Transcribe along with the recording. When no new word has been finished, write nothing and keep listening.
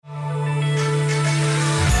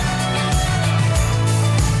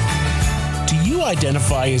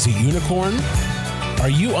identify as a unicorn? Are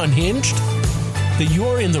you unhinged? Then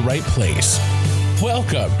you're in the right place.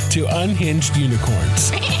 Welcome to Unhinged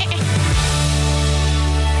Unicorns.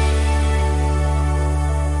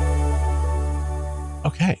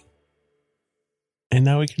 Okay. And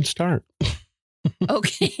now we can start.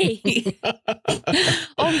 Okay.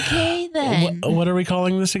 Okay, then. What are we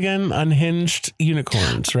calling this again? Unhinged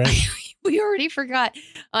Unicorns, right? We already forgot.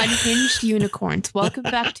 Unhinged Unicorns. Welcome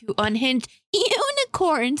back to Unhinged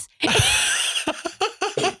Unicorns.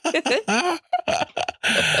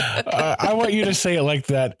 I want you to say it like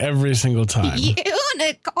that every single time. Unicorn.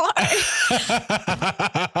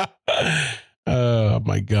 Oh,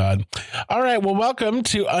 my God. All right. Well, welcome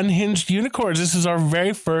to Unhinged Unicorns. This is our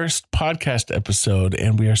very first podcast episode,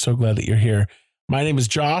 and we are so glad that you're here. My name is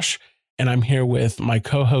Josh, and I'm here with my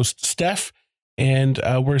co-host, Steph, and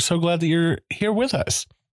we're so glad that you're here with us.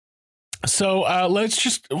 So I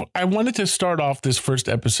wanted to start off this first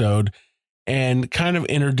episode and kind of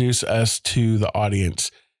introduce us to the audience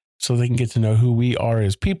so they can get to know who we are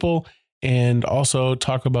as people and also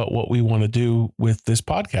talk about what we want to do with this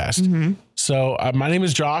podcast. Mm-hmm. So my name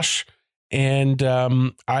is Josh, and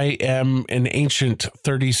I am an ancient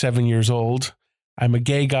 37 years old. I'm a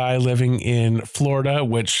gay guy living in Florida,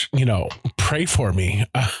 which, pray for me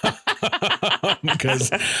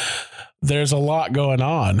because there's a lot going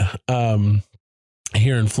on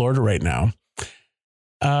here in Florida right now.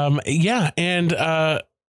 And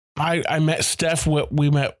I met Steph.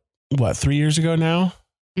 We met 3 years ago now.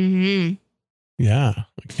 Mm-hmm. Yeah,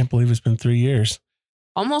 I can't believe it's been 3 years.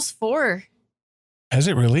 Almost 4. Has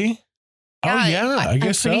it really? I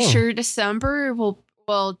guess I'm pretty so. sure December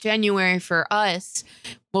January for us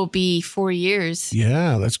will be 4 years.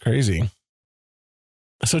 Yeah, that's crazy.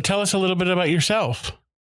 So tell us a little bit about yourself.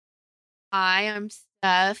 Hi, I'm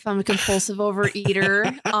Steph. I'm a compulsive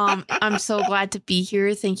overeater. I'm so glad to be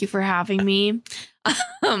here. Thank you for having me.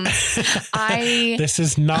 This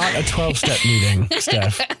is not a 12-step meeting,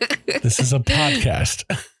 Steph. This is a podcast.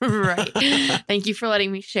 Right. Thank you for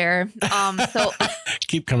letting me share. So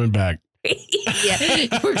keep coming back. Yeah,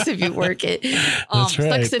 it works if you work it. That's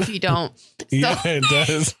right. Sucks if you don't. So, yeah, it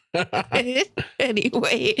does. Anyway.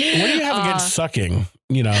 What do you have against sucking?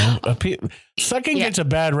 Sucking gets a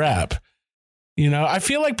bad rap. I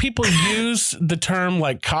feel like people use the term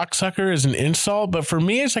like cocksucker as an insult, but for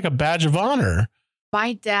me, it's like a badge of honor.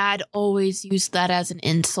 My dad always used that as an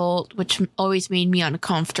insult, which always made me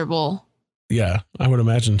uncomfortable. Yeah, I would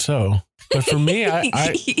imagine so. But for me,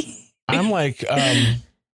 I'm like,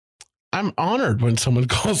 I'm honored when someone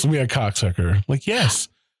calls me a cocksucker. Like, yes,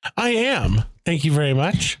 I am. Thank you very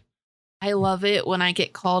much. I love it when I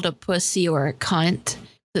get called a pussy or a cunt.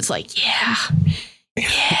 It's like, yeah.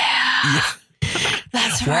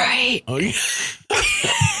 That's right. Oh, yeah.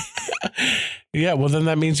 Yeah, well, then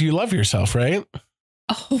that means you love yourself, right?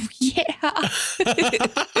 Oh, yeah.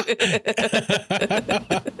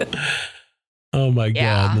 Oh, my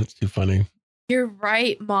God. That's too funny. You're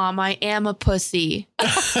right, Mom. I am a pussy. I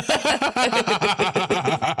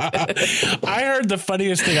heard the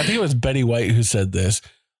funniest thing. I think it was Betty White who said this.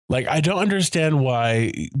 Like, I don't understand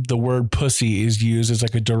why the word pussy is used as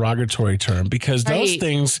like a derogatory term, because those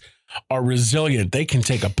things are resilient. They can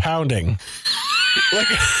take a pounding.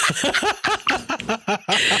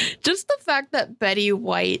 Just the fact that Betty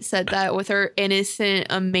White said that with her innocent,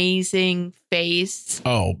 amazing face.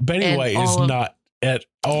 Oh, Betty White is not at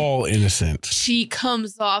all innocent. She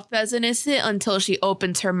comes off as innocent until she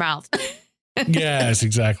opens her mouth. Yes,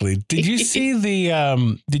 exactly. Did you see the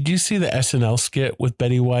SNL skit with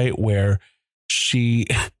Betty White where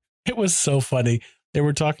it was so funny. They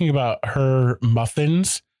were talking about her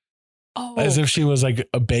muffins as if she was like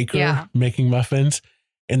a baker making muffins.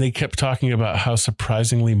 And they kept talking about how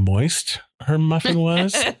surprisingly moist her muffin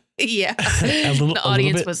was. Yeah. The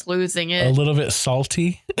audience was losing it. A little bit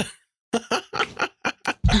salty.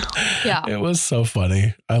 Yeah. It was so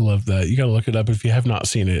funny. I love that. You got to look it up if you have not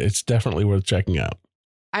seen it. It's definitely worth checking out.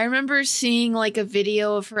 I remember seeing like a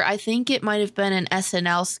video of her. I think it might have been an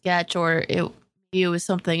SNL sketch or it was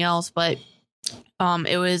something else, but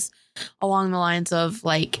it was along the lines of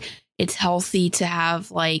like, it's healthy to have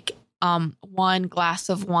like 1 glass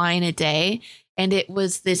of wine a day. And it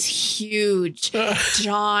was this huge,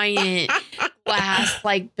 giant glass,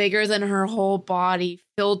 like bigger than her whole body,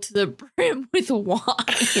 filled to the brim with wine.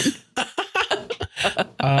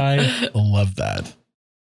 I love that.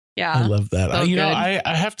 Yeah. I love that. So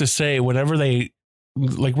I have to say, whenever they,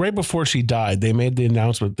 like right before she died, they made the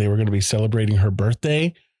announcement they were going to be celebrating her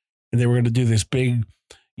birthday. And they were going to do this big,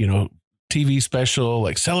 TV special,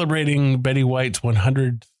 like celebrating Betty White's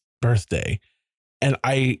 100th birthday. And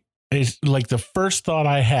I It's like the first thought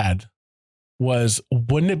I had was,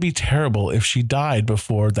 wouldn't it be terrible if she died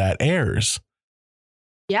before that airs?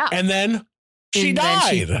 Yeah. And then she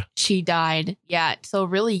died. She died. Yeah. So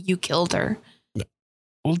really, you killed her.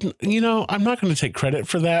 Well, I'm not going to take credit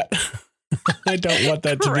for that. I don't want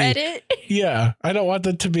that credit? to be. Yeah. I don't want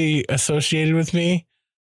that to be associated with me.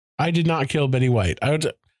 I did not kill Betty White.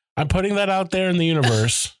 I'm putting that out there in the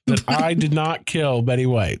universe that I did not kill Betty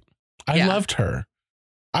White. I loved her.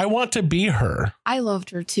 I want to be her. I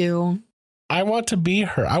loved her too. I want to be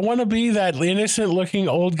her. I want to be that innocent looking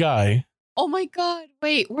old guy. Oh my God.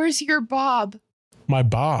 Wait, where's your bob? My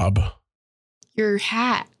bob. Your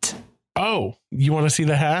hat. Oh, you want to see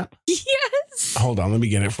the hat? Yes. Hold on. Let me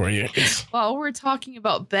get it for you. Well, we're talking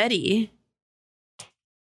about Betty.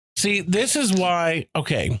 See, this is why.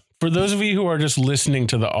 Okay. For those of you who are just listening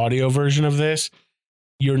to the audio version of this,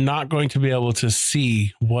 you're not going to be able to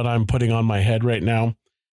see what I'm putting on my head right now.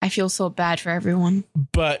 I feel so bad for everyone.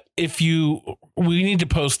 But we need to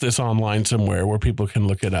post this online somewhere where people can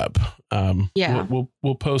look it up. Yeah.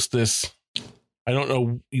 We'll post this. I don't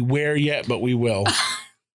know where yet, but we will.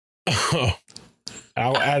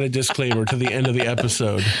 I'll add a disclaimer to the end of the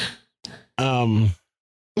episode.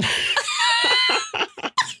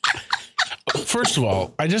 First of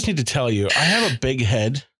all, I just need to tell you, I have a big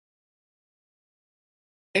head.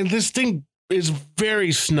 And this thing is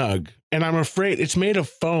very snug. And I'm afraid it's made of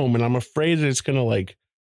foam. And I'm afraid that it's going to like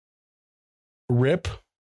rip.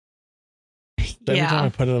 Every time I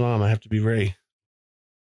put it on, I have to be very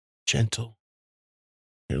gentle.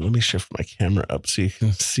 Here, let me shift my camera up so you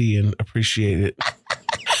can see and appreciate it.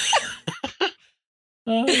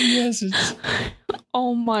 Oh, yes.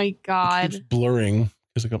 Oh, my God. It's blurring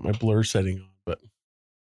because I got my blur setting on. But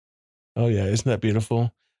oh, yeah. Isn't that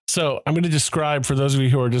beautiful? So I'm going to describe for those of you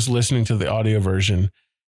who are just listening to the audio version.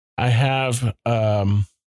 I have I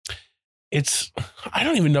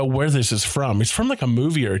don't even know where this is from. It's from like a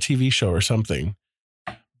movie or a TV show or something.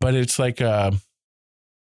 But it's like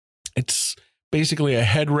it's basically a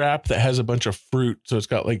head wrap that has a bunch of fruit. So it's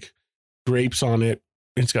got like grapes on it.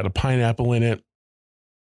 It's got a pineapple in it,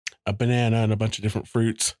 a banana, and a bunch of different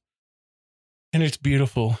fruits. And it's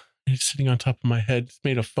beautiful. It's sitting on top of my head. It's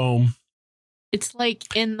made of foam. It's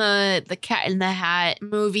like in the Cat in the Hat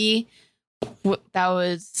movie that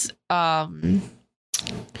was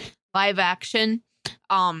live action.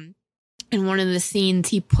 In one of the scenes,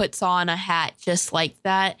 he puts on a hat just like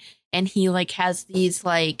that, and he like has these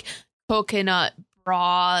like coconut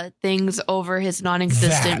bra things over his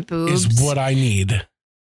non-existent boobs. Is what I need.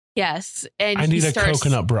 Yes, and I need a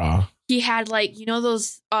coconut bra. He had like,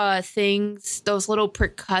 those things, those little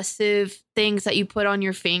percussive things that you put on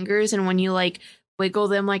your fingers, and when you like wiggle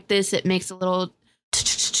them like this, it makes a little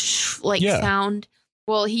sound.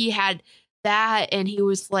 Well, he had that, and he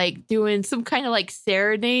was like doing some kind of like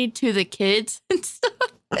serenade to the kids and stuff.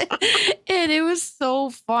 And it was so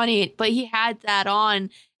funny. But he had that on,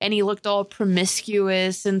 and he looked all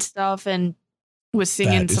promiscuous and stuff, and was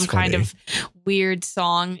singing some kind of weird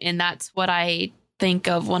song. And that's what I think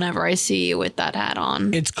of whenever I see you with that hat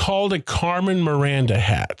on. It's called a Carmen Miranda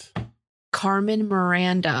hat. Carmen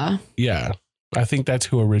Miranda. Yeah. I think that's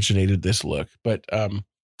who originated this look. But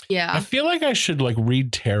yeah, I feel like I should like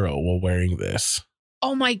read tarot while wearing this.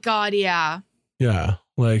 Oh my God, yeah. Yeah.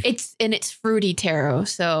 Like it's fruity tarot,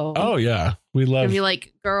 so oh yeah. We love be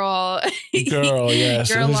like girl. Girl,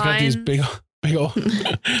 yes. Girl and it's got these big old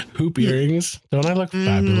hoop earrings. Don't I look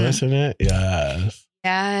fabulous in it? Yes.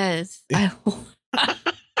 Yes.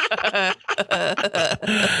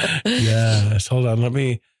 Yes. Hold on.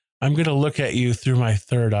 I'm going to look at you through my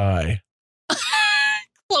third eye.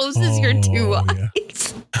 Closes your two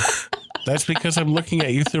eyes. Yeah. That's because I'm looking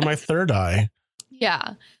at you through my third eye.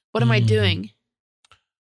 Yeah. What am I doing?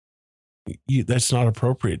 That's not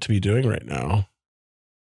appropriate to be doing right now.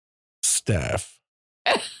 Steph.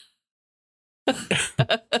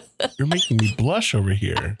 You're making me blush over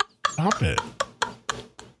here. Stop it.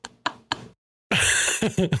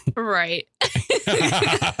 Right.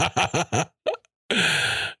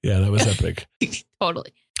 Yeah, that was epic.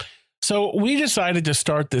 Totally. So we decided to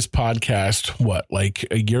start this podcast, like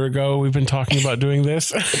a year ago? We've been talking about doing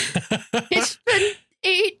this. It's been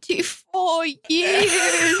 84 years.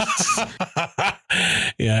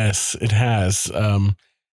 Yes, it has.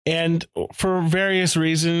 And for various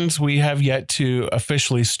reasons, we have yet to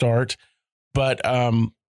officially start. But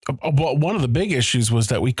one of the big issues was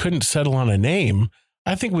that we couldn't settle on a name.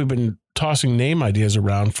 I think we've been tossing name ideas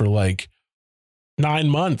around for like 9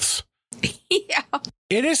 months. Yeah.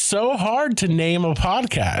 It is so hard to name a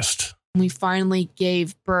podcast. We finally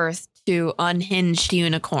gave birth to Unhinged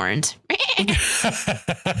Unicorns.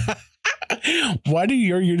 Why do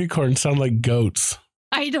your unicorns sound like goats?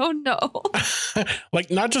 I don't know.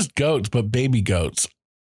 Like not just goats, but baby goats.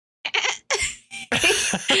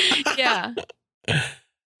 Yeah.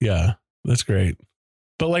 Yeah, that's great.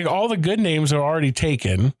 But like all the good names are already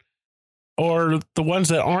taken, or the ones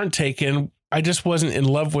that aren't taken, I just wasn't in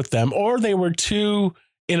love with them, or they were too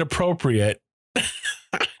inappropriate.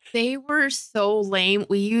 They were so lame.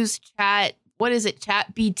 We used what is it?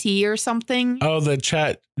 Chat BT or something? Oh, the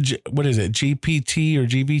chat. What is it? GPT or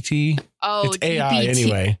GBT? Oh, it's AI GPT.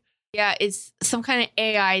 anyway. Yeah, it's some kind of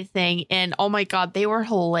AI thing. And oh my God, they were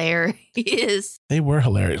hilarious. They were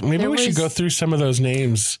hilarious. Maybe we should go through some of those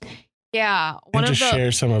names. Yeah. And just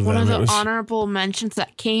share some of them. One of the honorable mentions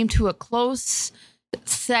that came to a close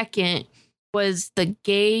second was the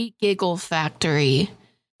Gay Giggle Factory.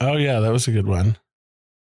 Oh, yeah, that was a good one.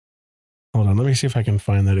 Hold on, let me see if I can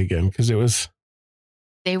find that again, because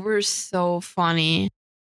they were so funny.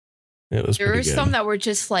 It was. There were some that were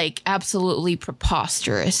just like absolutely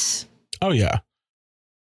preposterous. Oh yeah.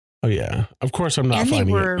 Of course, I'm not finding it. And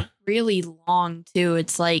they were really long too.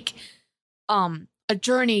 It's like, a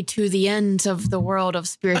journey to the ends of the world of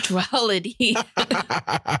spirituality.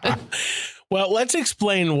 Well, let's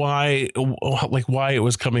explain why it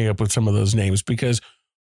was coming up with some of those names, because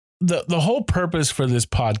the whole purpose for this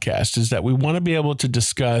podcast is that we want to be able to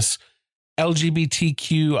discuss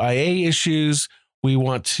LGBTQIA issues. We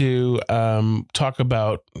want to talk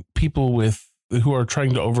about people who are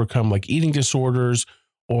trying to overcome like eating disorders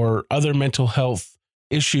or other mental health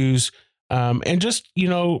issues, and just,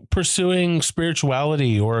 pursuing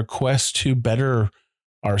spirituality or a quest to better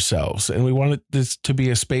ourselves. And we wanted this to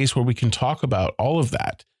be a space where we can talk about all of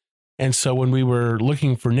that. And so when we were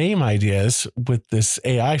looking for name ideas with this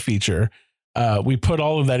AI feature, we put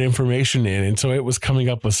all of that information in. And so it was coming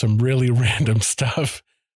up with some really random stuff,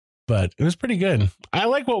 but it was pretty good. I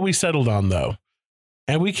like what we settled on, though.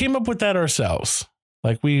 And we came up with that ourselves.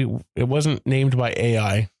 Like it wasn't named by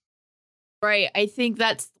AI. Right. I think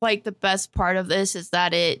that's like the best part of this is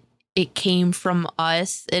that it came from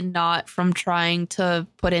us and not from trying to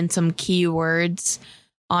put in some keywords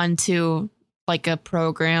onto like a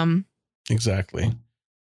program. Exactly.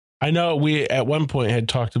 I know we at one point had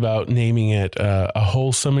talked about naming it a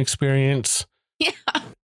wholesome experience. Yeah.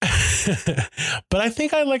 But I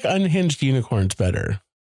think I like Unhinged Unicorns better.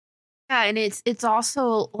 Yeah, and it's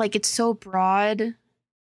also like it's so broad,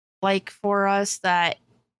 like for us that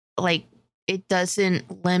like it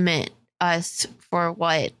doesn't limit us for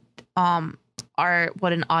what an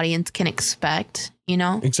audience can expect,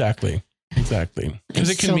 Exactly. Because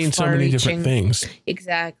it can mean so many different things.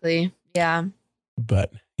 Exactly. Yeah.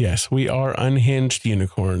 But yes, we are Unhinged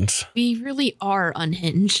Unicorns. We really are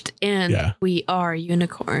unhinged, and we are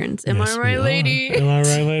unicorns. Am I right, ladies? Am I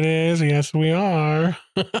right, ladies? Yes, we are.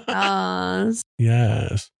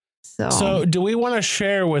 Yes. So do we want to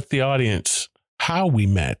share with the audience how we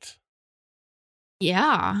met?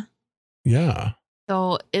 Yeah.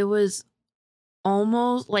 So it was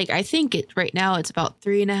almost like, I think right now it's about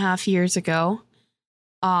 3.5 years ago.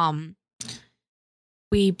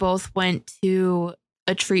 We both went to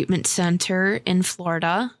a treatment center in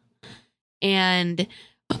Florida, and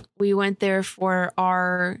we went there for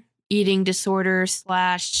our eating disorder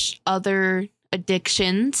 / other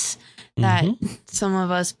addictions that some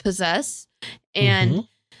of us possess. And,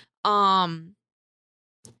 and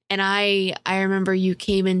I remember you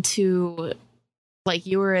came into, like,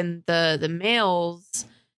 you were in the male's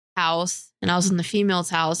house and I was in the female's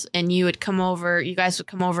house, and you guys would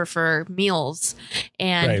come over for meals.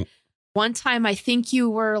 And one time I think you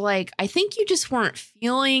were like, I think you just weren't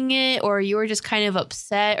feeling it, or you were just kind of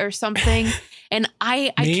upset or something. And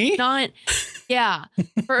I cannot,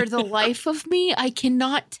 for the life of me, I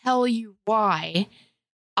cannot tell you why.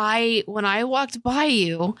 When I walked by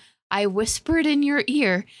you, I whispered in your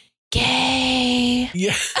ear, "Gay."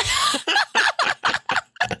 Yeah.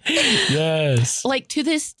 Yes. Like, to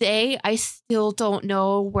this day, I still don't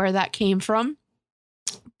know where that came from,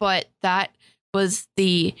 but that was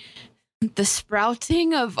the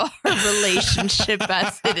sprouting of our relationship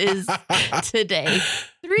as it is today.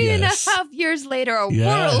 3.5 years later, a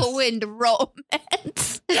whirlwind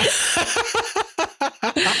romance.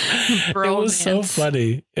 It was so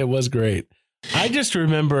funny. It was great. I just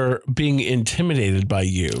remember being intimidated by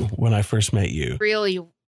you when I first met you. Really?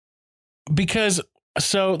 Because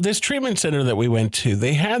so this treatment center that we went to,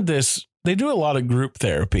 they do a lot of group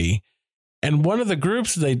therapy. And one of the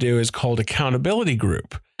groups they do is called accountability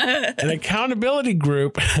group. An accountability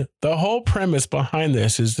group, the whole premise behind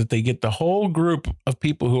this is that they get the whole group of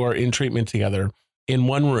people who are in treatment together in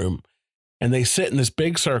one room, and they sit in this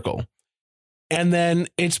big circle. And then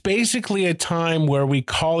it's basically a time where we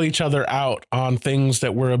call each other out on things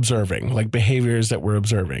that we're observing, like behaviors that we're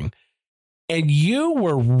observing. And you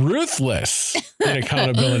were ruthless in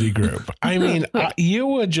accountability group. I mean, you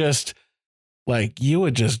would just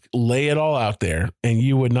lay it all out there and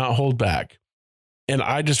you would not hold back. And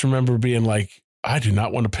I just remember being like, I do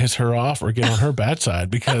not want to piss her off or get on her bad side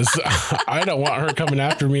because I don't want her coming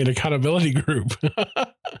after me in accountability group.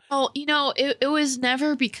 Well, it was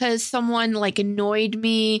never because someone like annoyed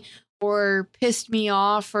me or pissed me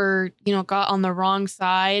off or, got on the wrong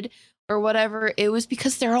side or whatever. It was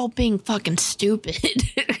because they're all being fucking stupid.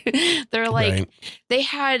 They're like, right. They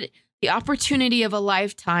had the opportunity of a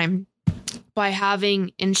lifetime by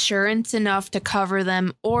having insurance enough to cover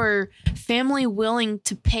them or family willing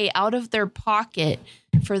to pay out of their pocket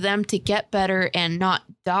for them to get better and not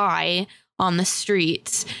die on the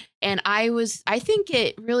streets. And I think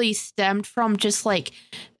it really stemmed from just like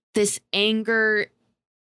this anger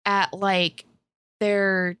at like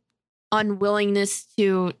their unwillingness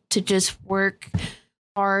to just work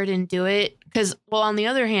hard and do it. Because, well, on the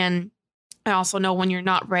other hand, I also know when you're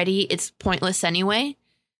not ready, it's pointless anyway.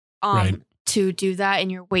 Right. To do that,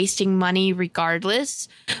 and you're wasting money regardless.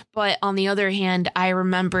 But on the other hand, I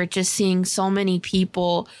remember just seeing so many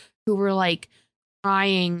people who were like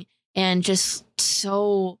crying and just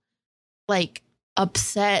so like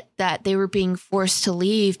upset that they were being forced to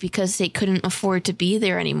leave because they couldn't afford to be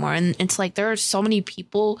there anymore. And it's like there are so many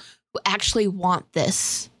people who actually want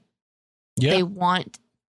this. Yeah. They want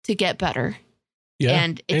to get better. Yeah.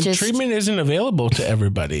 And treatment isn't available to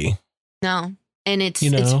everybody. No. And it's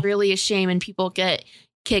really a shame. And people get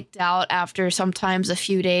kicked out after sometimes a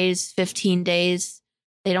few days, 15 days.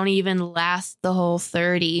 They don't even last the whole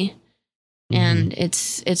 30. Mm-hmm. And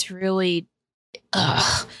it's really,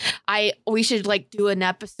 we should like do an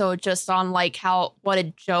episode just on like what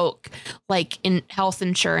a joke like in health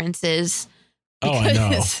insurance is.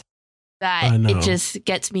 Because I know. It just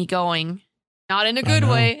gets me going. Not in a good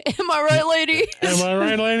way. Am I right, ladies? Am I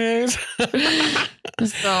right, ladies?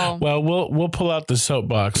 So, well, we'll pull out the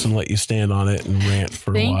soapbox and let you stand on it and rant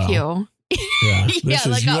for a while. Thank you. Yeah, this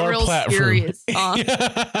is that got your real platform. Serious.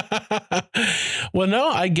 Well, no,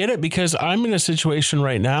 I get it because I'm in a situation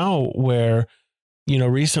right now where,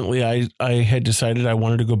 recently I had decided I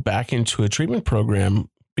wanted to go back into a treatment program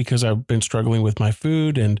because I've been struggling with my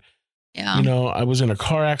food and. Yeah. I was in a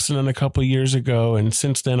car accident a couple of years ago, and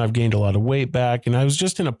since then I've gained a lot of weight back, and I was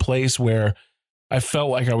just in a place where I felt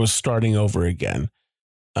like I was starting over again.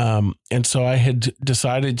 And so I had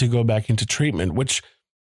decided to go back into treatment, which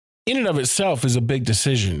in and of itself is a big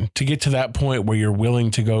decision to get to that point where you're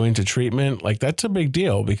willing to go into treatment. Like that's a big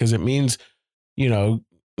deal because it means,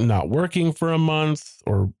 not working for a month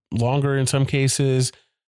or longer in some cases.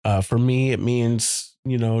 For me, it means,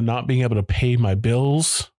 not being able to pay my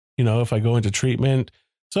bills. If I go into treatment.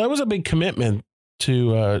 So that was a big commitment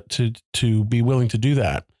to be willing to do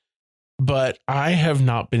that. But I have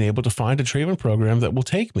not been able to find a treatment program that will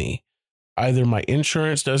take me. Either my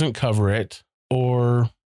insurance doesn't cover it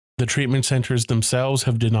or the treatment centers themselves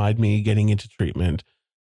have denied me getting into treatment.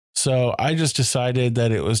 So I just decided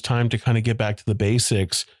that it was time to kind of get back to the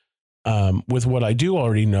basics with what I do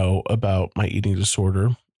already know about my eating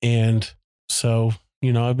disorder. And so,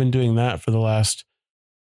 I've been doing that for the last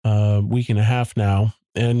week and a half now.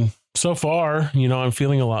 And so far, I'm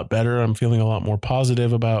feeling a lot better. I'm feeling a lot more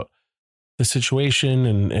positive about the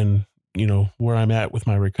situation and where I'm at with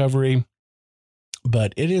my recovery.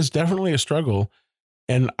 But it is definitely a struggle.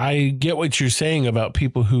 And I get what you're saying about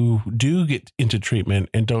people who do get into treatment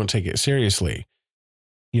and don't take it seriously,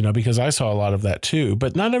 because I saw a lot of that too,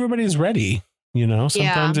 but not everybody's ready.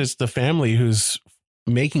 Sometimes it's the family who's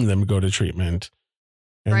making them go to treatment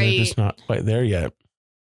and they're just not quite there yet.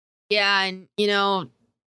 Yeah, and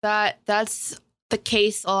that's the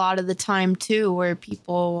case a lot of the time too, where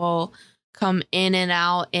people will come in and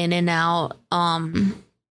out. And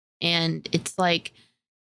it's like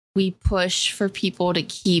we push for people to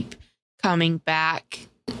keep coming back,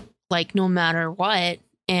 like no matter what.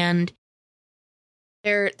 And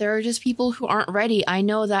there are just people who aren't ready. I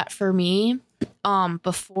know that for me,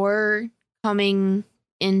 before coming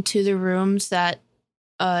into the rooms that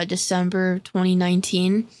December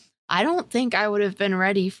 2019. I don't think I would have been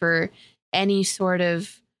ready for any sort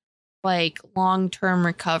of like long-term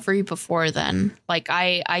recovery before then. Like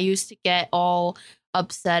I used to get all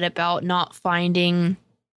upset about not finding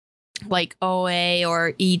like OA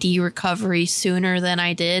or ED recovery sooner than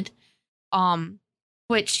I did.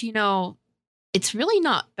 Which, it's really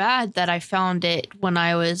not bad that I found it when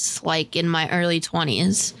I was like in my early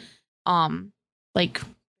 20s. Like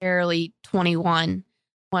barely 21.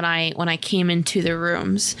 when I came into the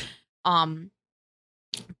rooms.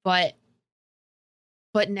 But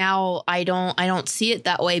now I don't see it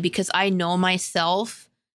that way because I know myself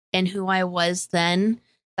and who I was then,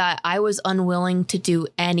 that I was unwilling to do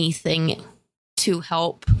anything to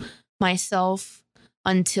help myself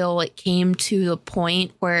until it came to the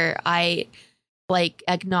point where I like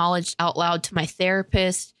acknowledged out loud to my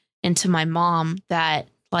therapist and to my mom that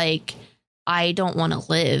like I don't want to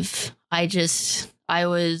live. I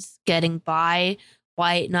was getting by,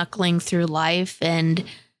 white knuckling through life, and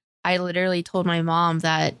I literally told my mom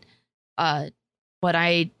that what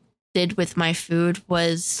I did with my food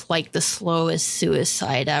was like the slowest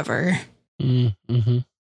suicide ever. Mm-hmm.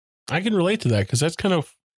 I can relate to that because that's kind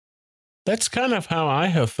of how I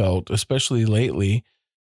have felt, especially lately.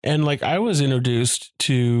 And like I was introduced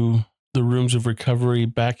to the rooms of recovery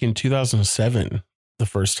back in 2007, the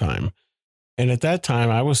first time. And at that time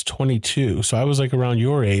I was 22. So I was like around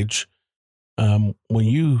your age when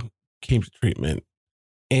you came to treatment.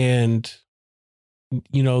 And,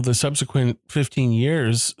 you know, the subsequent 15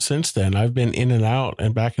 years since then, I've been in and out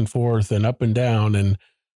and back and forth and up and down. And,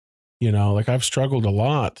 you know, like I've struggled a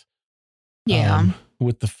lot. Yeah.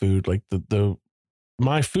 With the food, like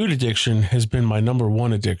my food addiction has been my number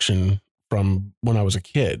one addiction from when I was a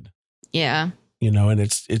kid. Yeah. You know, and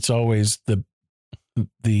it's always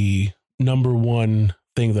the number one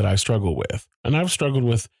thing that I struggle with. And I've struggled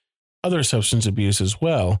with other substance abuse as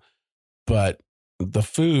well, but the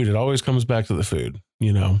food, it always comes back to the food,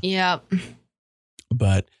 you know? Yeah.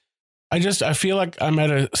 But I feel like I'm at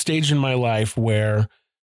a stage in my life where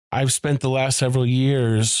I've spent the last several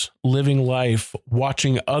years living life,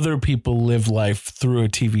 watching other people live life through a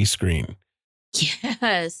TV screen.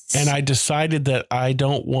 Yes. And I decided that I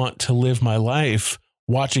don't want to live my life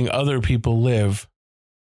watching other people live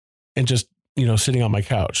and just, you know, sitting on my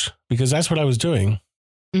couch, because that's what I was doing,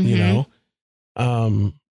 you know?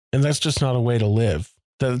 And that's just not a way to live.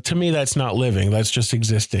 To me, that's not living. That's just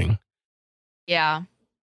existing. Yeah.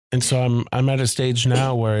 And so I'm at a stage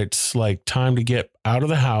now where it's like time to get out of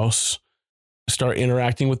the house, start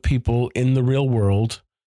interacting with people in the real world,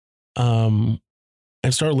 and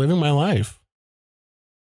start living my life.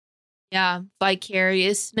 Yeah.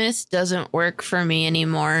 Vicariousness doesn't work for me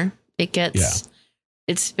anymore.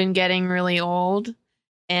 It's been getting really old,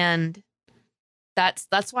 and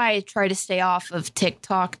that's why I try to stay off of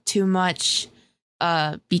TikTok too much,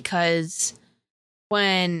 because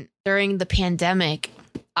during the pandemic,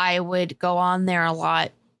 I would go on there a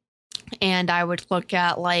lot and I would look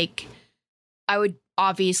at I would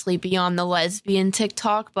obviously be on the lesbian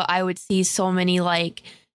TikTok, but I would see so many like.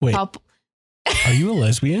 Wait, are you a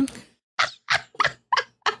lesbian?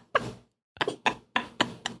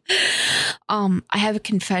 I have a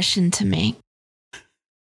confession to make.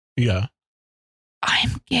 Yeah.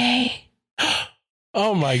 I'm gay.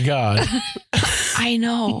 Oh my God. I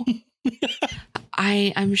know.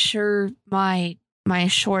 I'm sure my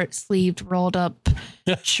short sleeved rolled up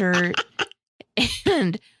shirt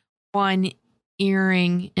and one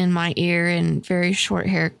earring in my ear and very short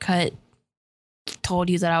haircut told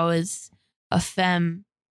you that I was a femme,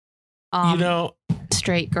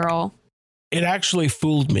 straight girl. It actually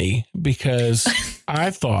fooled me because I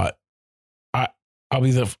thought I'm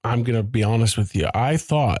going to be honest with you. I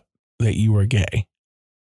thought that you were gay.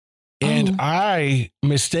 And I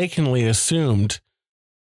mistakenly assumed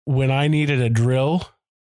when I needed a drill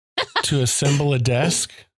to assemble a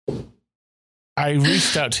desk, I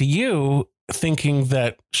reached out to you thinking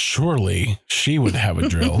that surely she would have a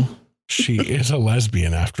drill. She is a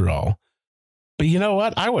lesbian after all. But you know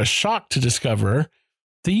what? I was shocked to discover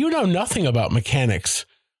that you know nothing about mechanics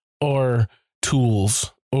or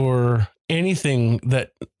tools or anything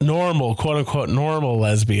that normal, quote unquote, normal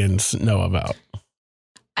lesbians know about.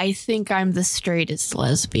 I think I'm the straightest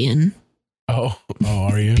lesbian. Oh,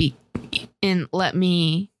 are you? And let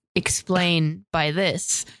me explain by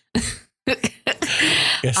this.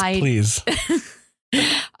 Yes, please.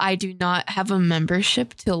 I do not have a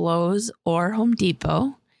membership to Lowe's or Home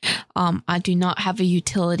Depot. I do not have a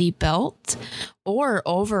utility belt or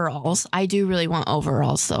overalls. I do really want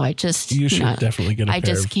overalls, though. You should definitely get a pair. I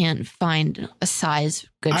just can't find a size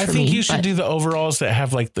good for me. I think you should do the overalls that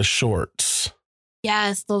have like the shorts.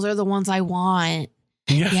 Yes, those are the ones I want.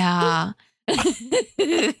 Yeah.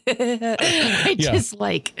 I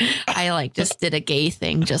just did a gay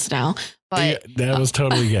thing just now. But that was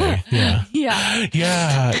totally gay. Yeah. Yeah.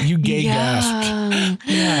 Yeah. You gay gasped.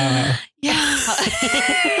 Yeah. Yeah.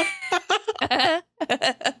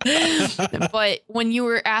 But when you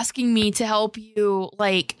were asking me to help you,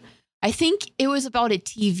 I think it was about a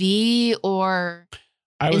TV or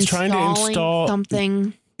I was trying to install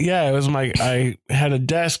something. Yeah, it was I had a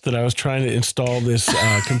desk that I was trying to install this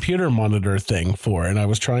computer monitor thing for, and I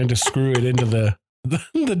was trying to screw it into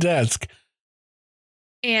the desk.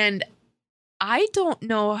 And I don't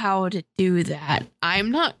know how to do that.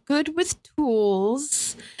 I'm not good with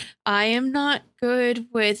tools. I am not good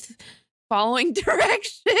with following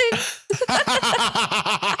directions.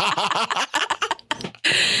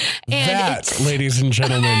 That, ladies and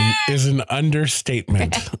gentlemen, is an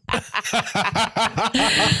understatement.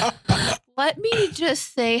 Let me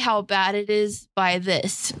just say how bad it is by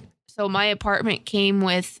this. So my apartment came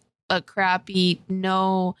with a crappy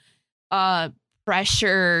no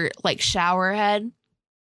pressure like shower head.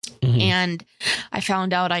 Mhm. And I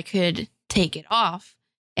found out I could take it off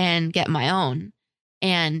and get my own.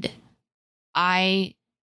 And I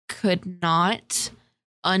could not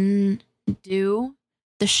undo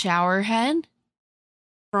the shower head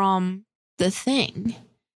from the thing.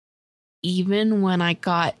 Even when I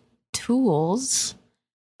got tools,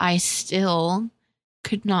 I still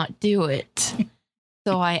could not do it.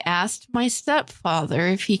 So I asked my stepfather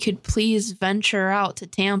if he could please venture out to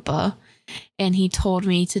Tampa, and he told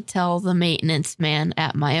me to tell the maintenance man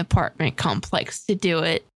at my apartment complex to do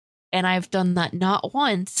it. And I've done that not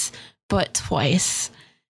once, but twice.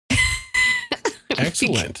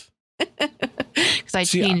 Excellent. Because I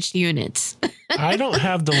changed units. I don't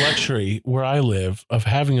have the luxury where I live of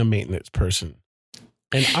having a maintenance person.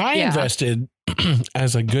 And I invested,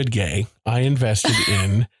 as a good gay, I invested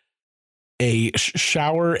in a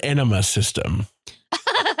shower enema system.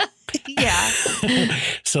 Yeah.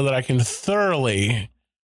 So that I can thoroughly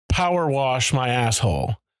power wash my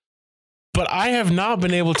asshole. But I have not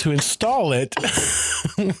been able to install it.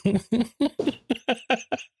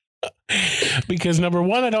 Because number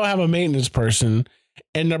one, I don't have a maintenance person.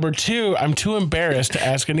 And number two, I'm too embarrassed to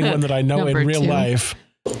ask anyone that I know in real life.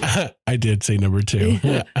 I did say number two.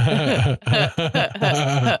 It's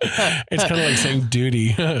kind of like saying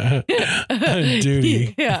duty.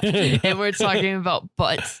 Duty. Yeah. And we're talking about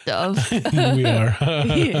butt stuff. We are.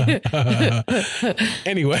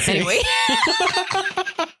 Anyway.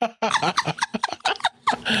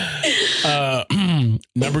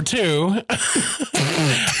 Number two,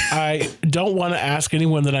 I don't want to ask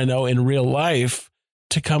anyone that I know in real life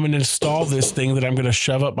to come and install this thing that I'm going to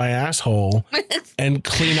shove up my asshole and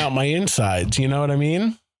clean out my insides. You know what I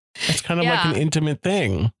mean? It's kind of like an intimate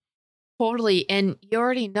thing. Totally. And you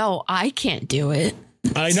already know I can't do it.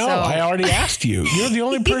 I know. So. I already asked you. You're the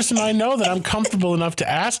only person I know that I'm comfortable enough to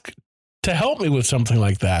ask to help me with something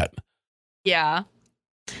like that. Yeah.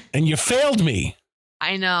 And you failed me.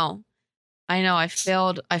 I know. I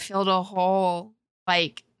failed a whole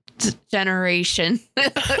generation.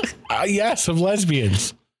 Yes, of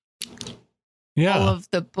lesbians. Yeah. All of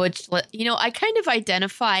the butch, I kind of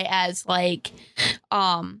identify as like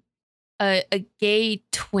a gay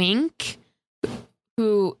twink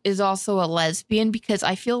who is also a lesbian, because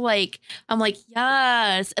I feel like I'm like,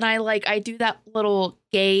 yes, and I do that little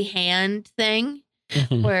gay hand thing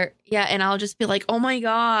where and I'll just be like, oh my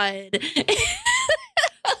God.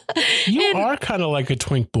 You are kind of like a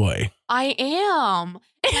twink boy. I am.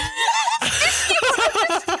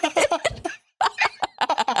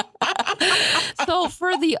 So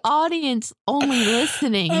for the audience only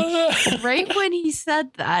listening, right when he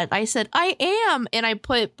said that, I said, I am. And I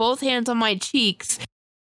put both hands on my cheeks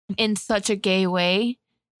in such a gay way.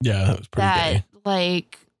 Yeah, that was pretty gay.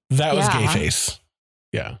 That was gay face.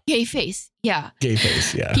 Yeah. Gay face. Yeah. Gay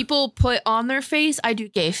face. Yeah. People put on their face. I do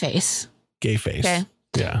gay face. Gay face. Okay.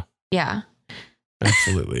 Yeah. Yeah.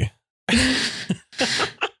 Absolutely.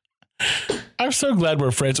 I'm so glad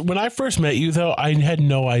we're friends. When I first met you, though, I had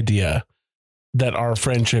no idea that our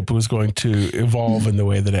friendship was going to evolve in the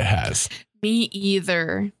way that it has. Me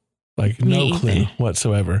either. No clue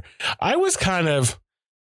whatsoever. I was kind of,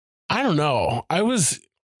 I don't know. I was,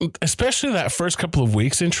 especially that first couple of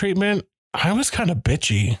weeks in treatment, I was kind of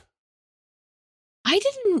bitchy. I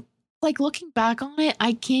didn't, looking back on it,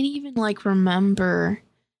 I can't even remember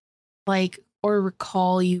or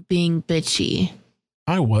recall you being bitchy.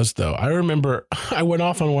 I was, though. I remember I went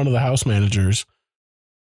off on one of the house managers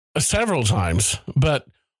several times, but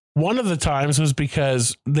one of the times was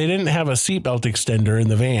because they didn't have a seatbelt extender in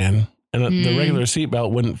the van, and the regular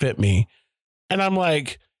seatbelt wouldn't fit me. And I'm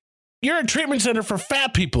like, you're a treatment center for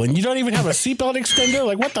fat people and you don't even have a seatbelt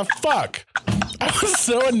extender? What the fuck? I was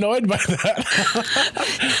so annoyed by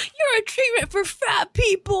that. You're a treatment for fat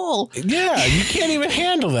people. Yeah, you can't even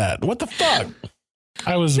handle that. What the fuck?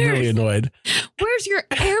 I was really annoyed. Where's your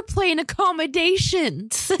airplane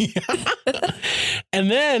accommodations? Yeah. And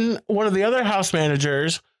then one of the other house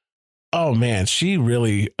managers Oh man, she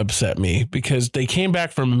really upset me because they came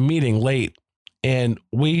back from a meeting late, and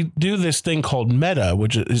we do this thing called META,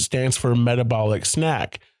 which stands for metabolic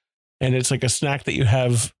snack. And it's like a snack that you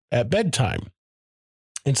have at bedtime.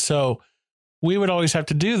 And so we would always have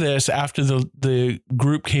to do this after the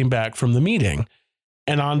group came back from the meeting.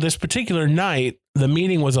 And on this particular night, the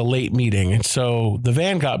meeting was a late meeting. And so the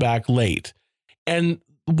van got back late. And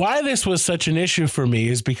why this was such an issue for me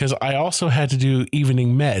is because I also had to do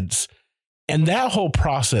evening meds. And that whole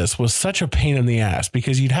process was such a pain in the ass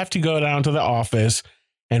because you'd have to go down to the office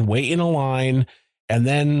and wait in a line and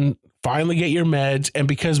then finally get your meds. And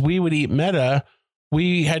because we would eat META,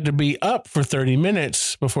 we had to be up for 30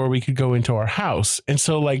 minutes before we could go into our house. And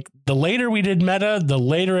so like the later we did META, the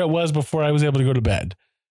later it was before I was able to go to bed.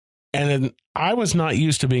 And then I was not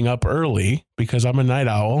used to being up early because I'm a night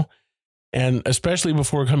owl. And especially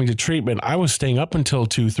before coming to treatment, I was staying up until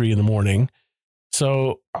 2-3 in the morning.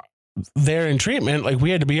 So there in treatment, like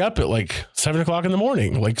we had to be up at like 7 o'clock in the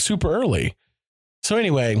morning, like super early. So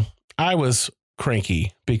anyway, I was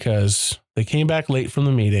cranky because they came back late from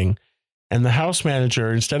the meeting, and the house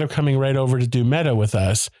manager, instead of coming right over to do META with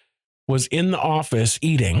us, was in the office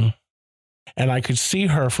eating, and I could see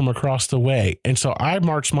her from across the way. And so I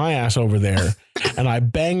marched my ass over there and I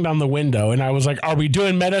banged on the window and I was like, "Are we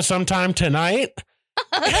doing META sometime tonight?"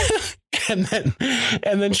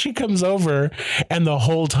 And then she comes over, and the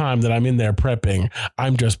whole time that I'm in there prepping,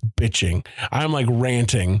 I'm just bitching. I'm like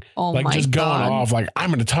ranting, like just going off. Like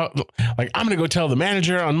I'm going to go tell the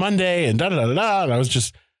manager on Monday and da da da da. And I was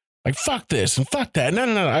just like, fuck this and fuck that. No.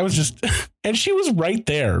 I was just, and she was right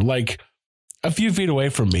there, like a few feet away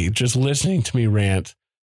from me, just listening to me rant.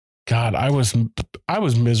 God, I was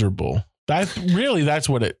miserable. That's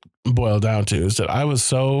what it boiled down to, is that I was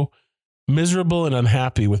so miserable and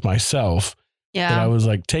unhappy with myself that I was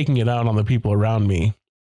like taking it out on the people around me.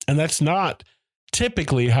 And that's not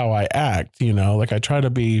typically how I act, like I try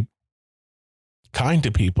to be kind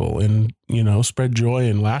to people and, spread joy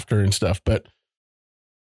and laughter and stuff. But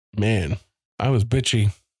man, I was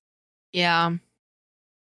bitchy. Yeah.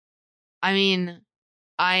 I mean,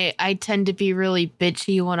 I tend to be really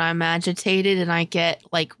bitchy when I'm agitated, and I get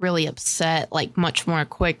like really upset like much more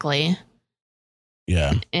quickly.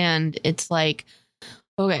 Yeah. And it's like,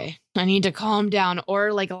 okay, I need to calm down.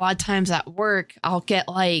 Or like a lot of times at work,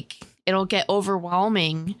 it'll get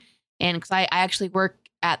overwhelming. And because I actually work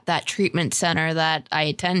at that treatment center that I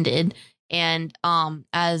attended, and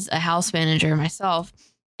as a house manager myself.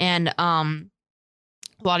 And a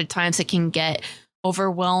lot of times it can get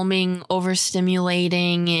overwhelming,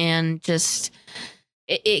 overstimulating, and just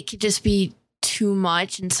it could just be too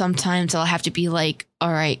much. And sometimes I'll have to be like,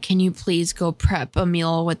 all right, can you please go prep a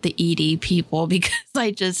meal with the ED people,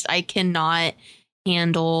 because I cannot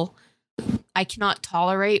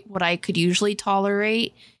tolerate what I could usually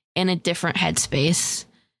tolerate in a different headspace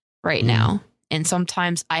right now. And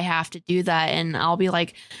sometimes I have to do that, and I'll be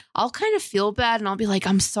like, I'll kind of feel bad, and I'll be like,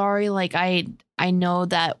 I'm sorry. Like, I know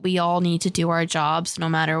that we all need to do our jobs no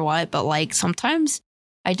matter what, but like sometimes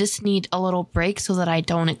I just need a little break so that I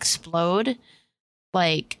don't explode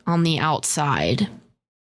like on the outside.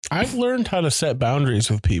 I've learned how to set boundaries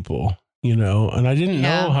with people, and I didn't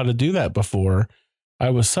know how to do that before. I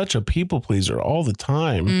was such a people pleaser all the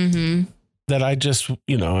time that I just,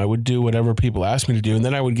 I would do whatever people asked me to do. And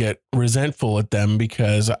then I would get resentful at them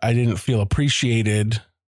because I didn't feel appreciated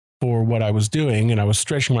for what I was doing. And I was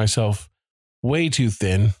stretching myself way too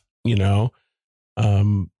thin,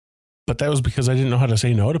 but that was because I didn't know how to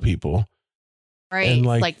say no to people. Right. And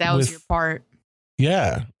like that was your part.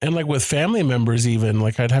 Yeah. And like with family members, even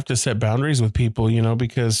like I'd have to set boundaries with people,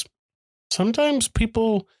 because sometimes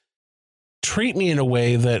people treat me in a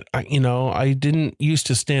way that I didn't used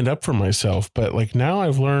to stand up for myself, but like now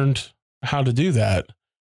I've learned how to do that.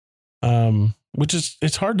 Which is,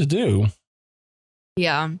 it's hard to do.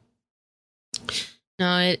 Yeah.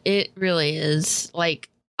 No, it really is. Like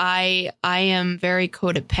I am very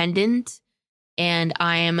codependent, and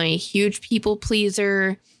I am a huge people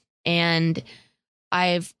pleaser, and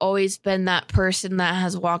I've always been that person that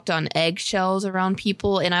has walked on eggshells around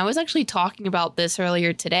people. And I was actually talking about this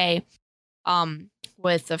earlier today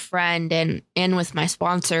with a friend and with my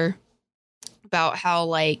sponsor about how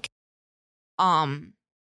like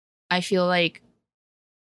I feel like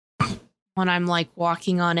when I'm like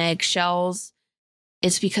walking on eggshells,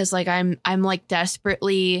 it's because like I'm like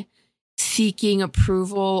desperately seeking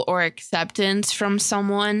approval or acceptance from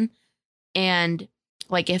someone. And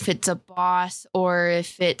like if it's a boss, or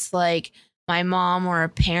if it's like my mom or a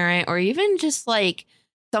parent, or even just like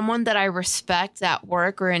someone that I respect at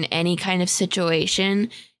work or in any kind of situation,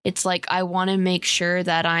 it's like I want to make sure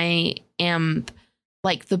that I am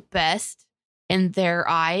like the best in their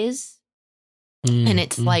eyes. And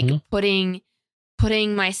it's like putting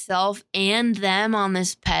myself and them on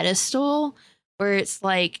this pedestal where it's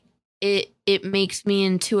like it makes me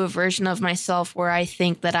into a version of myself where I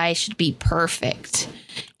think that I should be perfect,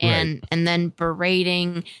 and then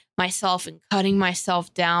berating myself and cutting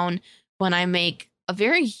myself down when I make a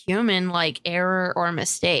very human like error or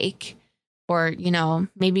mistake, or, you know,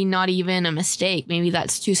 maybe not even a mistake. Maybe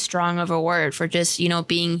that's too strong of a word for just, you know,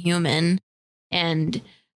 being human, and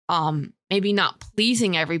maybe not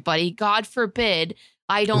pleasing everybody. God forbid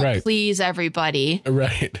I don't please everybody.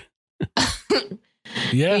 Right.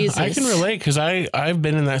 Yeah, Jesus. I can relate because I've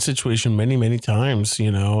been in that situation many, many times,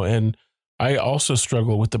 you know, and I also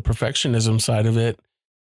struggle with the perfectionism side of it.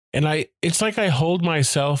 And it's like I hold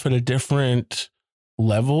myself at a different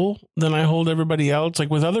level than I hold everybody else. Like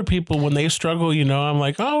with other people, when they struggle, you know, I'm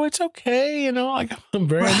like, oh, it's okay. You know, like I'm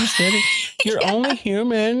very understanding. You're only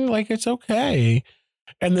human. Like, it's okay.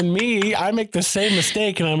 And then me, I make the same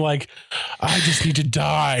mistake and I'm like, I just need to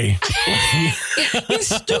die. You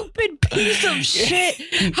stupid piece of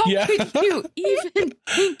shit. How could you even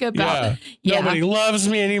think about it? Yeah. Nobody loves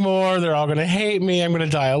me anymore. They're all going to hate me. I'm going to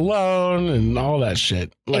die alone and all that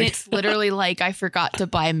shit. Like, and it's literally like I forgot to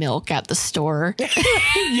buy milk at the store.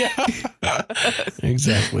 Yeah,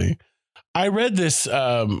 exactly. I read this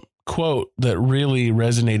quote that really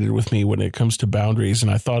resonated with me when it comes to boundaries.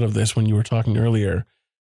 And I thought of this when you were talking earlier.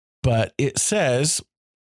 But it says,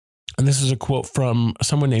 and this is a quote from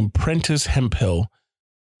someone named Prentice Hemphill.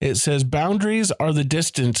 It says, boundaries are the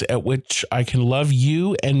distance at which I can love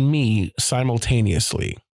you and me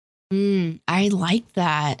simultaneously. I like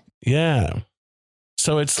that. Yeah.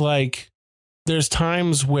 So it's like, there's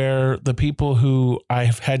times where the people who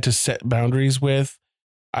I've had to set boundaries with,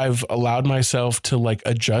 I've allowed myself to like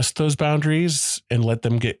adjust those boundaries and let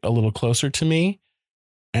them get a little closer to me.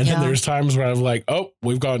 And then there's times where I'm like, oh,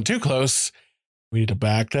 we've gone too close. We need to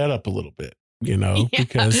back that up a little bit, you know,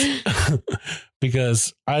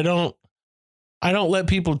 because I don't let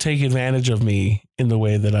people take advantage of me in the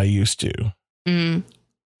way that I used to,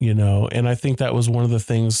 you know, and I think that was one of the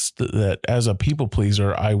things that as a people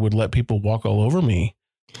pleaser, I would let people walk all over me.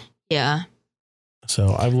 Yeah.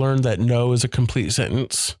 So I've learned that no is a complete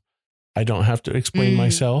sentence. I don't have to explain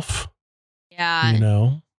myself. Yeah. You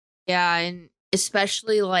know? Yeah. And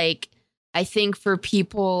especially like, I think for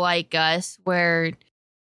people like us where,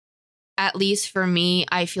 at least for me,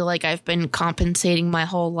 I feel like I've been compensating my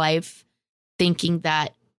whole life thinking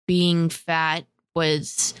that being fat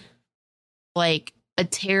was like a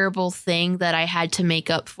terrible thing that I had to make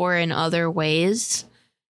up for in other ways,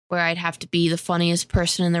 where I'd have to be the funniest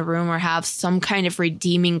person in the room or have some kind of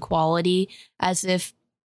redeeming quality, as if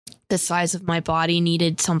the size of my body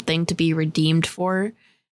needed something to be redeemed for.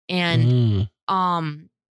 And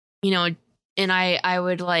you know, and I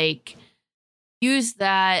would like use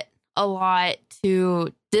that a lot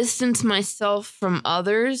to distance myself from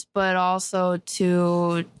others, but also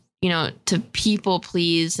to, you know, to people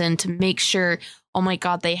please and to make sure, oh my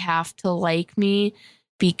God, they have to like me,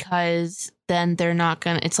 because then they're not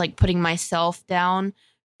gonna, it's like putting myself down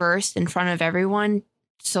first in front of everyone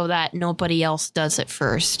so that nobody else does it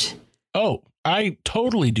first. Oh, I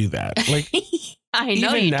totally do that. Like, I know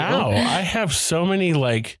even you now, do. I have so many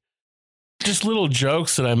like just little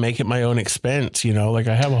jokes that I make at my own expense. You know, like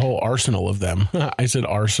I have a whole arsenal of them. I said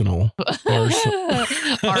arsenal.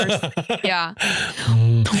 Yeah.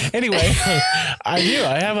 Anyway, I do.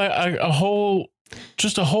 I have a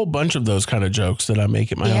whole bunch of those kind of jokes that I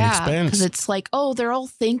make at my own expense. Because it's like, oh, they're all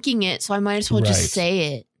thinking it, so I might as well just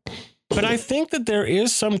say it. But I think that there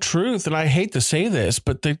is some truth, and I hate to say this,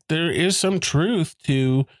 but there is some truth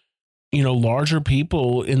to, you know, larger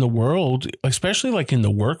people in the world, especially like in the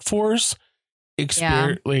workforce,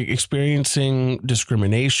 like experiencing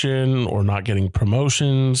discrimination or not getting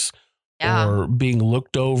promotions or being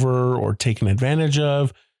looked over or taken advantage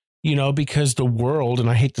of, you know, because the world, and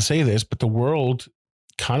I hate to say this, but the world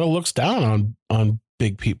kind of looks down on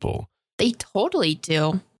big people. They totally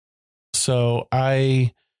do. So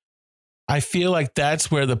I feel like that's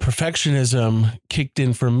where the perfectionism kicked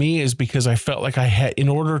in for me, is because I felt like I had, in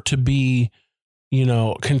order to be, you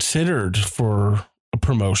know, considered for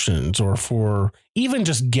promotions or for even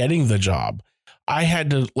just getting the job, I had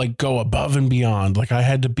to like go above and beyond. Like I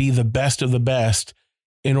had to be the best of the best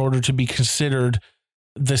in order to be considered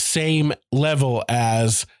the same level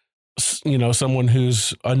as, you know, someone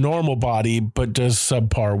who's a normal body, but does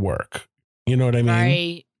subpar work. You know what I mean?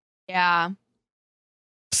 Right. Yeah.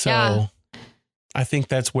 So I think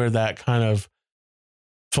that's where that kind of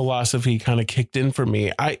philosophy kind of kicked in for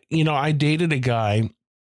me. I dated a guy.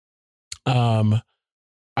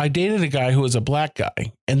 I dated a guy who was a black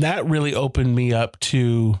guy, and that really opened me up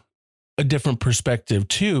to a different perspective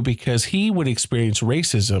too, because he would experience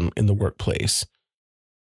racism in the workplace.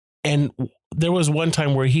 And there was one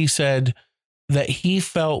time where he said that he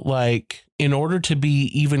felt like in order to be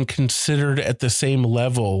even considered at the same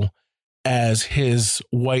level as his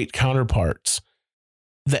white counterparts,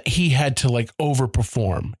 that he had to like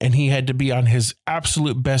overperform, and he had to be on his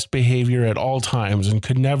absolute best behavior at all times and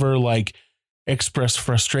could never like express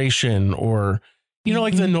frustration or,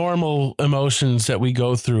 like the normal emotions that we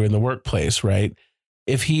go through in the workplace. Right.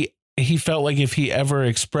 If he felt like if he ever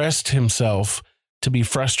expressed himself to be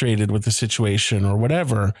frustrated with the situation or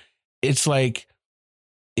whatever, it's like,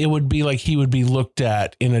 it would be like he would be looked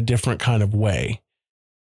at in a different kind of way.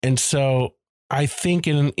 And so I think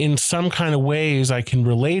in some kind of ways I can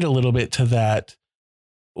relate a little bit to that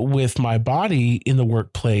with my body in the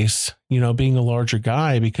workplace, being a larger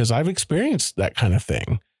guy, because I've experienced that kind of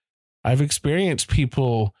thing. I've experienced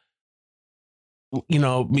people,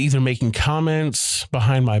 either making comments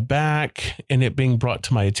behind my back and it being brought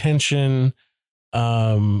to my attention,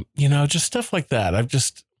 just stuff like that.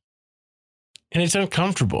 And it's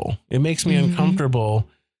uncomfortable. It makes me uncomfortable.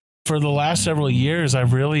 For the last several years,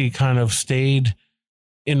 I've really kind of stayed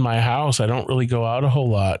in my house. I don't really go out a whole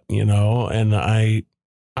lot, and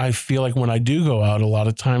I feel like when I do go out, a lot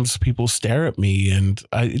of times people stare at me, and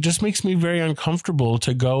it just makes me very uncomfortable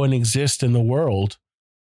to go and exist in the world.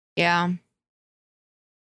 Yeah.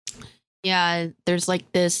 Yeah. There's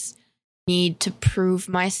like this need to prove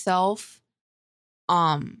myself,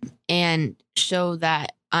 and show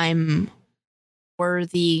that I'm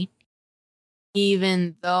worthy,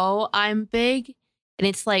 even though I'm big. And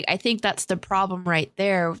it's like, I think that's the problem right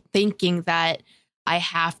there, thinking that I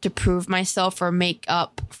have to prove myself or make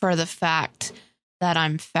up for the fact that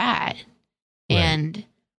I'm fat. Right. And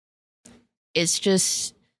it's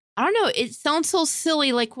just, I don't know, it sounds so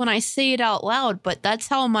silly like when I say it out loud, but that's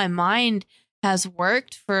how my mind has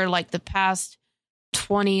worked for like the past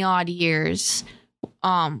 20 odd years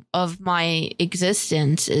of my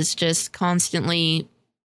existence, is just constantly,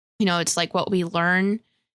 it's like what we learn,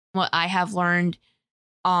 what I have learned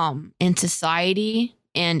in society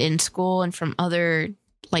and in school and from other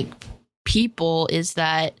like people, is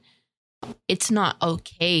that it's not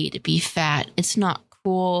okay to be fat. It's not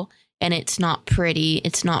cool, and it's not pretty.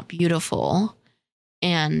 It's not beautiful.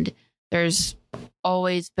 And there's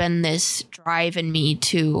always been this drive in me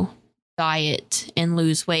to diet and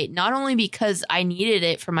lose weight, not only because I needed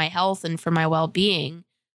it for my health and for my well-being,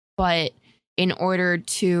 but in order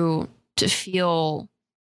to feel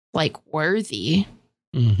like worthy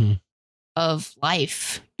of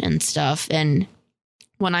life and stuff. And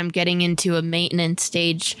when I'm getting into a maintenance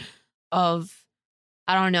stage of,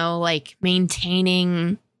 I don't know, like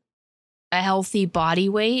maintaining a healthy body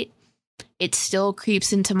weight, it still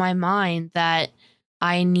creeps into my mind that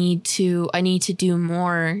I need to do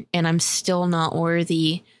more, and I'm still not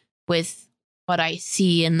worthy with what I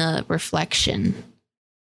see in the reflection,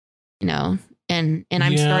 and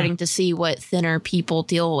I'm starting to see what thinner people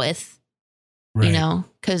deal with, right.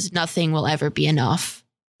 Because nothing will ever be enough.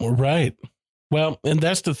 Right. Well, and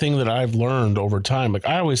that's the thing that I've learned over time. Like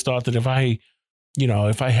I always thought that if I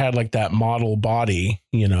had like that model body,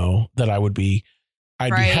 that I'd be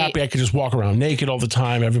happy. I could just walk around naked all the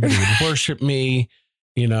time. Everybody would worship me,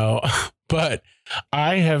 but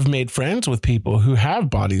I have made friends with people who have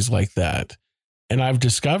bodies like that. And I've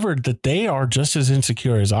discovered that they are just as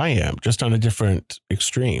insecure as I am, just on a different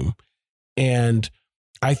extreme. And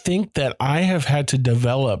I think that I have had to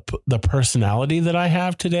develop the personality that I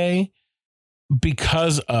have today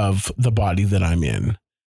because of the body that I'm in.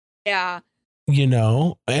 Yeah.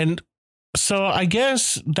 And so I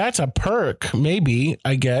guess that's a perk, maybe,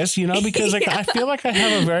 because like, I feel like I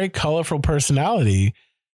have a very colorful personality.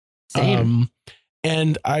 Same.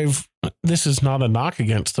 And this is not a knock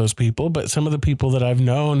against those people, but some of the people that I've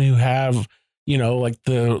known who have, like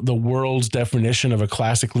the world's definition of a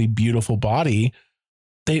classically beautiful body,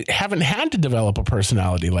 they haven't had to develop a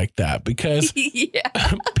personality like that because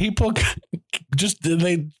people just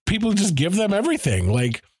give them everything.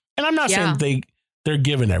 Like, and I'm not saying they're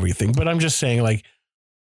given everything, but I'm just saying like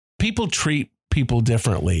people treat people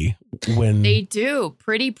differently when they do.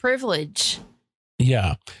 Pretty privilege.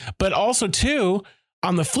 Yeah. But also too,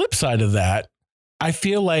 on the flip side of that, I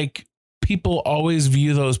feel like people always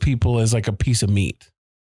view those people as like a piece of meat.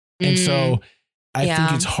 And so I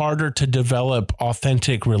think it's harder to develop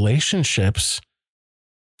authentic relationships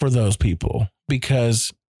for those people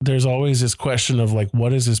because there's always this question of like, what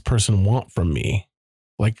does this person want from me?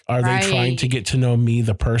 Like, are they trying to get to know me,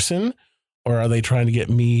 the person, or are they trying to get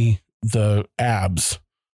me the abs?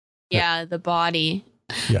 Yeah, the body.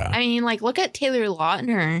 Yeah. I mean, like, look at Taylor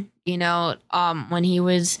Lautner, you know, when he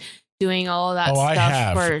was doing all of that stuff. I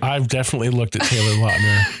have. I've definitely looked at Taylor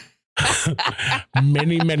Lautner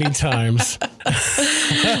many, many times.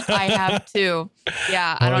 I have too.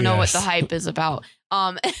 Yeah, I don't know what the hype is about.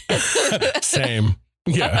 Same.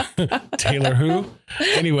 Yeah. Taylor who?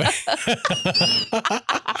 Anyway.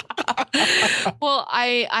 Well,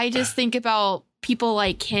 I just think about people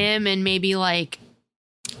like him and maybe like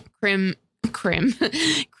Chris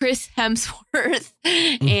Hemsworth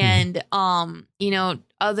and you know,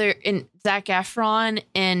 other and Zac Efron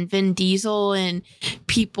and Vin Diesel and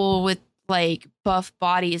people with like buff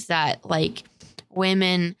bodies that like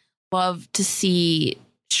women love to see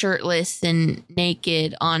shirtless and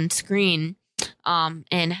naked on screen,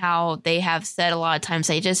 and how they have said a lot of times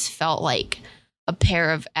they just felt like a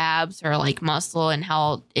pair of abs or like muscle, and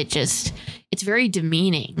how it's very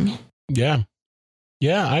demeaning. Yeah.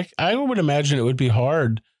 I would imagine it would be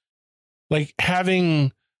hard, like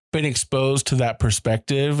having been exposed to that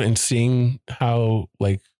perspective and seeing how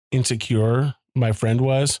like insecure my friend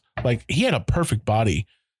was. Like, he had a perfect body,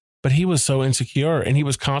 but he was so insecure, and he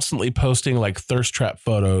was constantly posting like thirst trap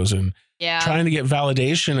photos and trying to get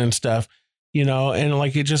validation and stuff, you know, and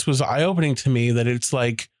like, it just was eye opening to me that it's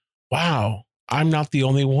like, wow, I'm not the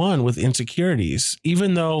only one with insecurities,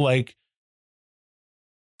 even though like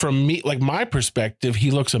from me, like my perspective,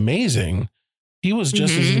 he looks amazing. He was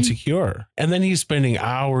just as insecure. And then he's spending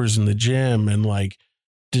hours in the gym and like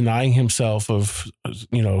denying himself of,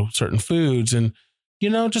 you know, certain foods and, you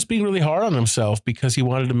know, just being really hard on himself because he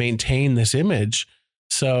wanted to maintain this image.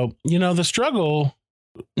 So, you know, the struggle,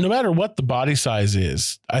 no matter what the body size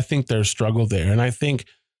is, I think there's struggle there. And I think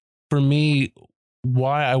for me,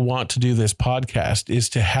 why I want to do this podcast is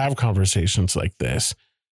to have conversations like this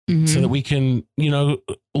so that we can, you know,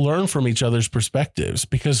 learn from each other's perspectives,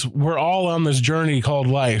 because we're all on this journey called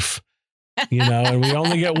life, you know, and we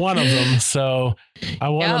only get one of them. So I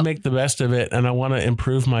want to make the best of it, and I want to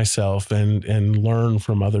improve myself and learn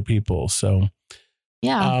from other people. So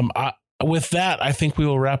with that, I think we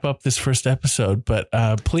will wrap up this first episode, but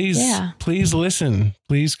please listen,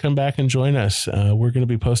 please come back and join us. We're going to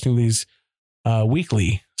be posting these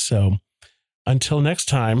weekly. So until next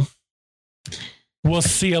time, we'll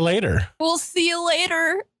see you later. We'll see you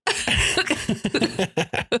later.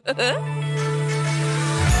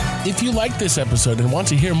 If you like this episode and want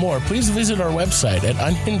to hear more, please visit our website at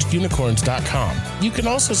unhingedunicorns.com. You can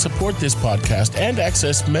also support this podcast and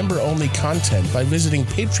access member-only content by visiting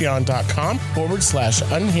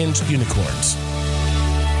patreon.com/unhingedunicorns.